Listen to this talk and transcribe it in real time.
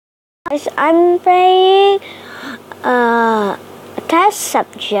Guys, I'm playing test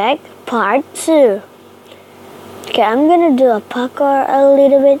subject part 2. Okay, I'm gonna do a parkour a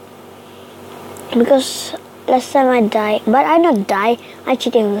little bit because last time I died, but I not die. I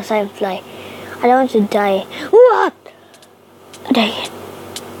cheating because I fly. I don't want to die. What? Dang it!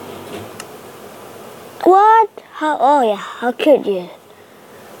 What? How? Oh yeah, how could you?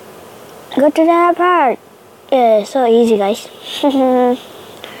 Go to that part. Yeah, so easy, guys.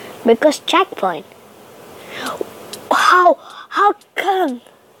 Because checkpoint. How come?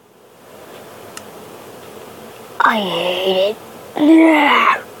 I hate it.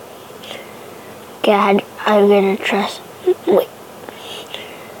 Okay, I'm gonna trust. Wait.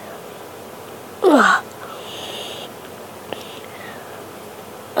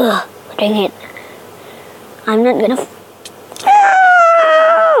 Dang it. I'm not gonna.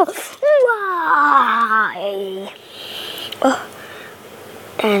 Why? Oh.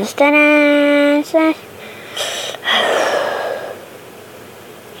 Dance, dance, dance.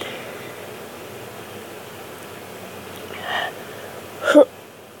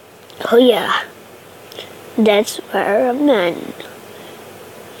 Oh yeah, that's where I'm at.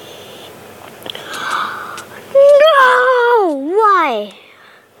 No! Why?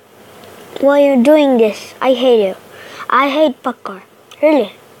 Why are you doing this? I hate you. I hate parkour.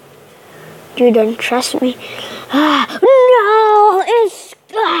 Really? You don't trust me? No! It's...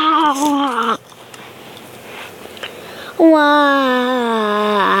 Why?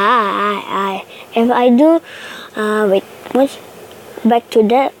 If I do... wait, what's... Back to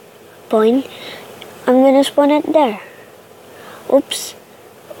that point, I'm gonna spawn it there. Oops.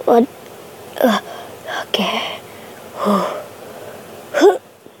 What? Okay.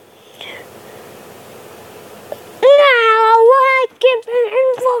 Now I keep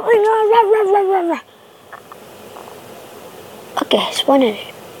involving. Okay, spawn it.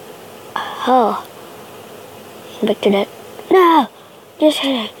 Oh. Back to that. No! Just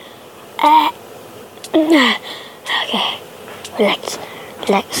hit it. Okay. Relax.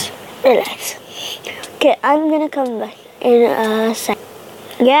 Okay, I'm gonna come back in a sec.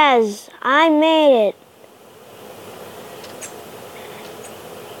 Yes, I made it.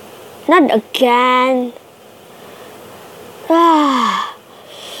 Not again.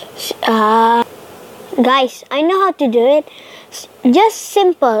 Guys, I know how to do it. Just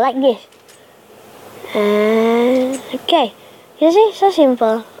simple, like this. Okay, you see, so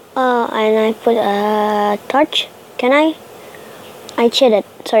simple. And I put a torch. Can I? I cheated.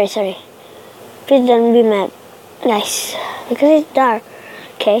 Sorry. Please don't be mad, guys, because it's dark.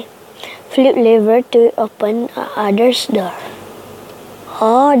 Okay, flip lever to open other's door.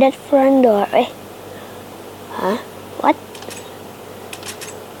 Oh, that front door. Huh? What?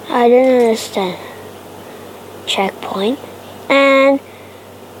 I don't understand. Checkpoint. And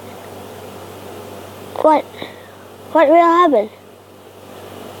what? What will happen?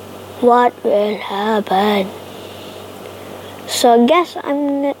 What will happen? So guys,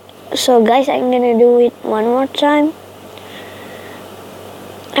 I'm gonna do it one more time.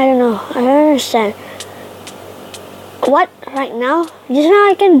 I don't know. I don't understand. What? Right now? Just now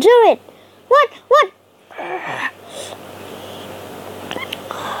I can do it. What?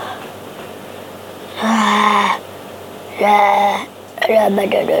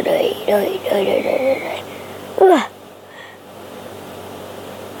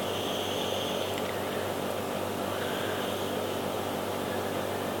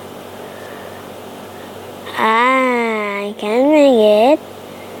 I can make it.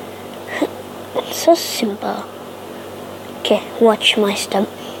 So simple. Okay, watch my step.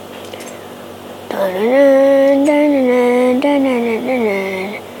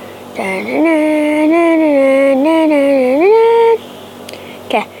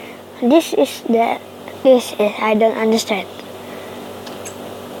 Okay, this is I don't understand.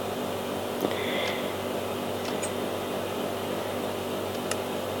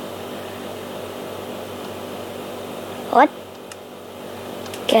 What?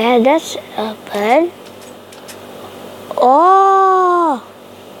 Okay, that's open. Oh!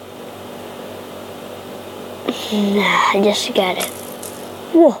 I just got it.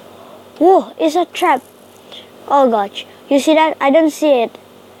 Whoa, it's a trap. Oh gosh, you see that? I don't see it.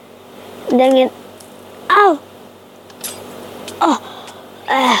 Dang it. Ow! Oh!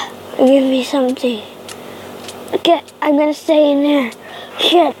 Give me something. Okay, I'm gonna stay in there.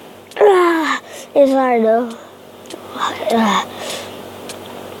 Shit! It's hard though.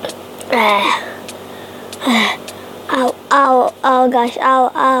 Ow, guys,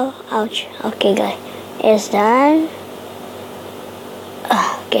 ouch. Okay, guys, it's done.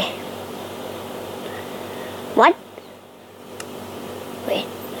 Okay. What? Wait.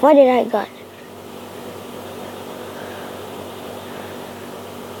 What did I got?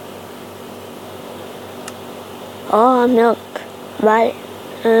 Oh, milk. But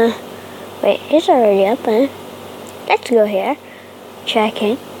wait, it's already open. Let's go here. Check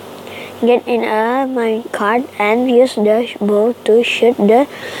in. Get in a minecart and use the bow to shoot the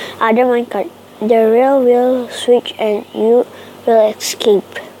other minecart. The rail will switch and you will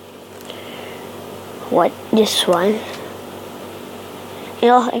escape. What? This one?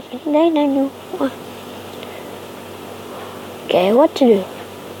 Oh, I know. Okay, what to do?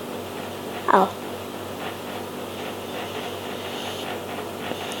 Oh.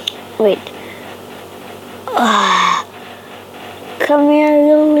 Wait. Come here,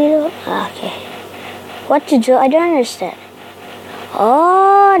 you little. Okay. What to do? I don't understand.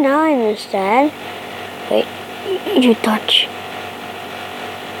 Oh, now I understand. Wait. You touch.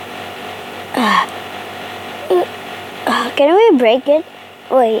 Can we break it?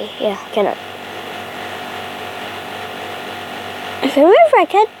 Wait, yeah, cannot. Can we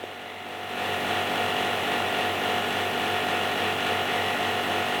break it?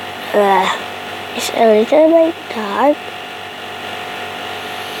 It's a little bit dark.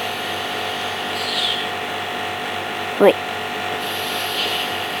 Wait.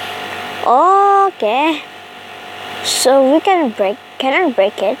 Okay. So we can cannot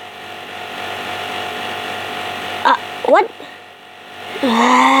break it. What?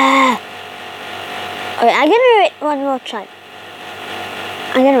 Okay, I'm gonna wait one more time.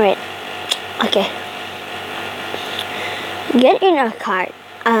 I'm gonna wait. Okay. Get in a cart,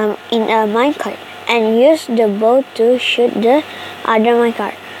 in a minecart, and use the bow to shoot the other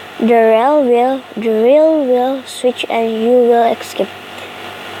minecart. The rail will switch and you will escape.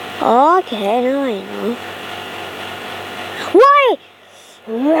 Okay, now I know. Why?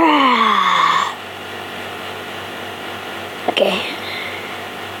 Okay.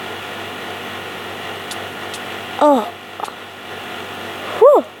 Oh.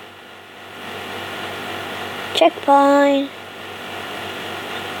 Whew. Checkpoint.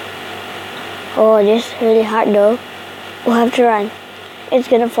 Oh, this is really hard though. We'll have to run. It's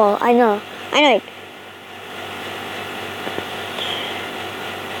gonna fall. I know it.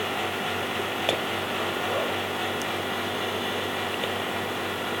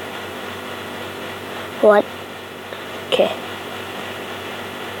 What? Okay.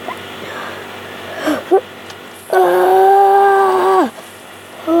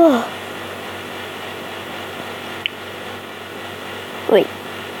 Wait.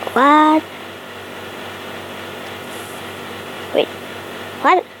 What? Wait.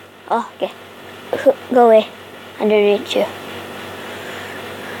 What? Oh, okay. Go away. Underneath you.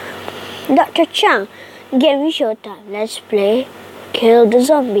 Dr. Chang, give me showtime. Let's play Kill the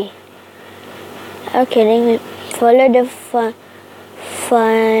Zombie. Okay, let me follow the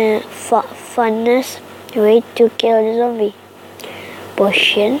funnest way to kill the zombie.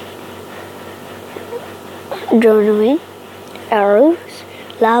 Potion, adrenaline, arrows,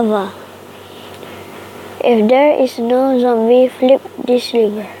 lava. If there is no zombie, flip this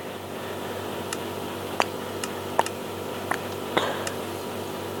lever.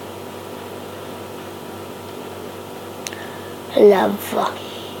 Lava.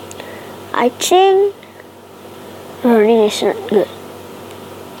 I think running is not good.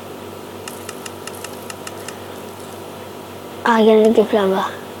 I'm gonna give lava.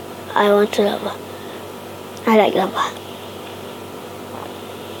 I want lava. I like lava.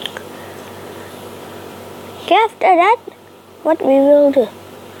 Okay, after that, what we will do?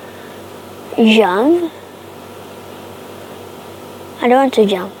 Jump. I don't want to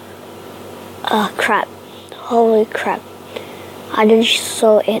jump. Crap. Holy crap. I didn't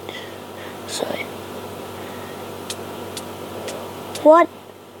saw it. What?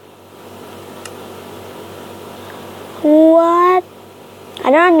 What?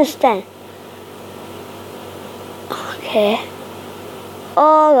 I don't understand. Okay.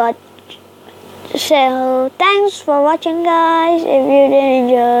 Oh God. So thanks for watching, guys. If you did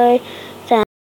enjoy,